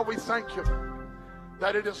 And now we thank you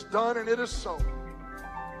that it is done and it is so.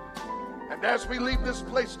 And as we leave this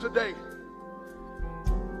place today,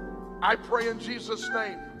 I pray in Jesus'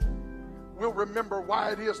 name, we'll remember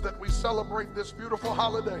why it is that we celebrate this beautiful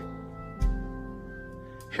holiday.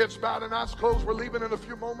 Heads bowed and eyes closed. We're leaving in a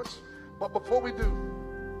few moments. But before we do,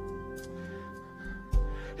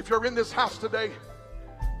 if you're in this house today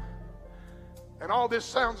and all this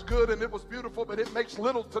sounds good and it was beautiful, but it makes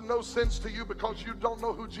little to no sense to you because you don't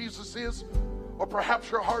know who Jesus is, or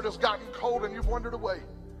perhaps your heart has gotten cold and you've wandered away.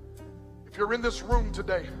 If you're in this room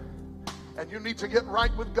today and you need to get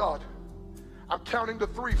right with God, I'm counting to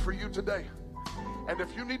 3 for you today. And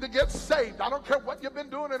if you need to get saved, I don't care what you've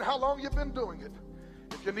been doing and how long you've been doing it.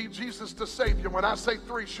 If you need Jesus to save you, when I say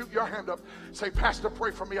 3, shoot your hand up. Say, Pastor,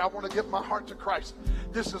 pray for me. I want to give my heart to Christ.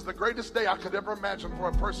 This is the greatest day I could ever imagine for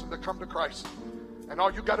a person to come to Christ. And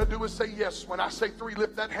all you got to do is say yes. When I say 3,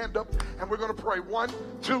 lift that hand up, and we're going to pray. 1,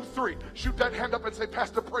 2, 3. Shoot that hand up and say,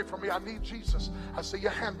 Pastor, pray for me. I need Jesus. I see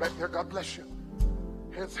your hand back there. God bless you.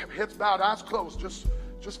 Heads bowed, eyes closed. Just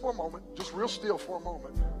for a moment. Just real still for a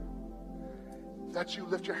moment. If that's you,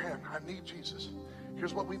 lift your hand. I need Jesus.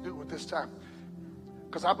 Here's what we do at this time.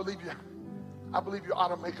 Because I believe you ought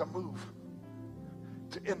to make a move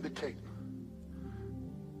to indicate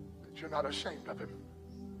that you're not ashamed of him.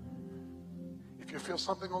 If you feel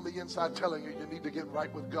something on the inside telling you you need to get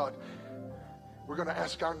right with God, we're going to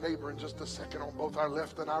ask our neighbor in just a second on both our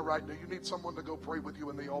left and our right. Do you need someone to go pray with you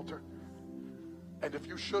in the altar? And if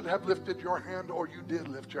you should have lifted your hand, or you did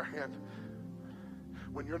lift your hand,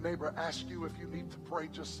 when your neighbor asks you if you need to pray,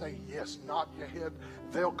 just say yes, nod your head.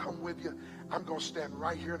 They'll come with you. I'm going to stand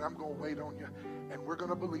right here and I'm going to wait on you. And we're going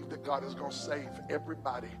to believe that God is going to save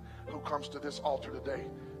everybody who comes to this altar today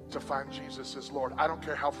to find Jesus as Lord. I don't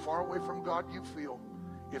care how far away from God you feel.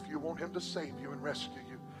 If you want him to save you and rescue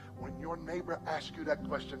you, when your neighbor asks you that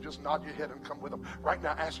question, just nod your head and come with them. Right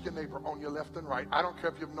now, ask your neighbor on your left and right. I don't care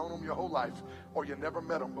if you've known them your whole life or you never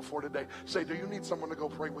met them before today. Say, do you need someone to go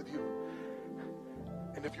pray with you?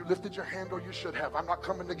 And if you lifted your hand, or you should have, I'm not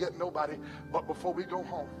coming to get nobody, but before we go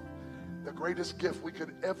home, the greatest gift we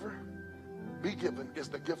could ever be given is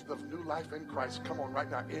the gift of new life in Christ. Come on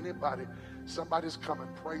right now. Anybody? Somebody's coming.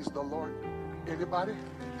 Praise the Lord. Anybody?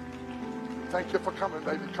 Thank you for coming,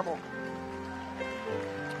 baby. Come on.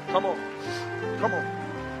 Come on. Come on.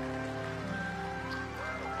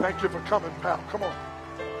 Thank you for coming, pal. Come on.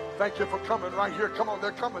 Thank you for coming right here. Come on,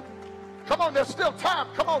 they're coming. Come on, there's still time.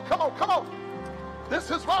 Come on, come on, come on. This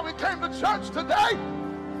is why we came to church today.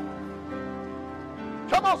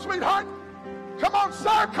 Come on, sweetheart. Come on,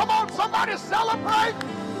 sir. Come on, somebody celebrate.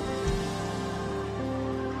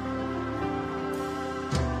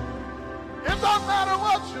 It doesn't matter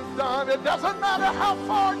what you've done. It doesn't matter how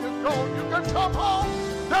far you've gone. You can come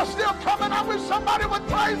home. They're still coming. I wish somebody would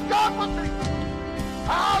praise God with me.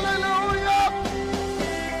 Hallelujah.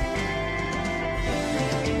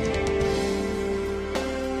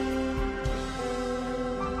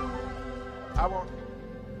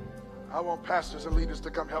 I want pastors and leaders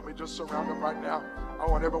to come help me. Just surround them right now. I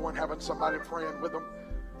want everyone having somebody praying with them.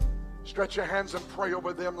 Stretch your hands and pray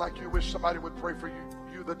over them like you wish somebody would pray for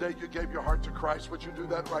you the day you gave your heart to Christ. Would you do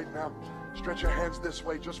that right now? Stretch your hands this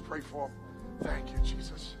way. Just pray for them. Thank you,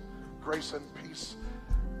 Jesus. Grace and peace.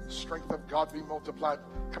 The strength of God be multiplied.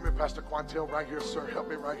 Come here, Pastor Quantel, right here, sir. Help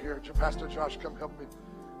me right here. Pastor Josh, come help me.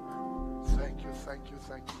 Thank you, thank you,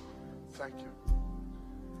 thank you, thank you.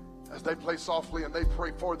 As they play softly and they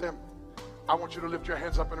pray for them, I want you to lift your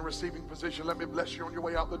hands up in a receiving position. Let me bless you on your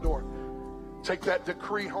way out the door. Take that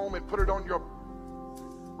decree home and put it on your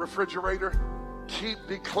refrigerator. Keep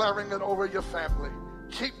declaring it over your family.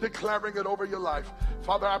 Keep declaring it over your life.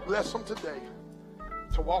 Father, I bless them today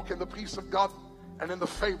to walk in the peace of God and in the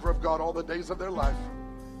favor of God all the days of their life.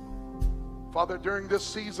 Father, during this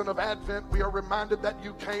season of Advent, we are reminded that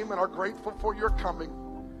you came and are grateful for your coming.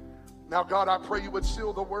 Now, God, I pray you would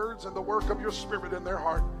seal the words and the work of your Spirit in their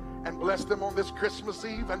heart and bless them on this Christmas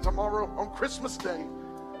Eve and tomorrow on Christmas Day.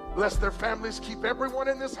 Bless their families. Keep everyone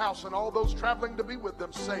in this house and all those traveling to be with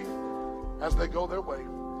them safe as they go their way.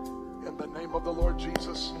 In the name of the Lord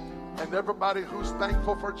Jesus. And everybody who's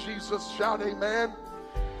thankful for Jesus, shout amen.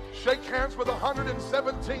 Shake hands with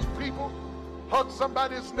 117 people. Hug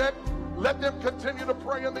somebody's neck. Let them continue to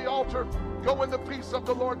pray in the altar. Go in the peace of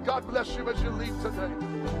the Lord. God bless you as you leave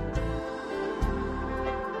today.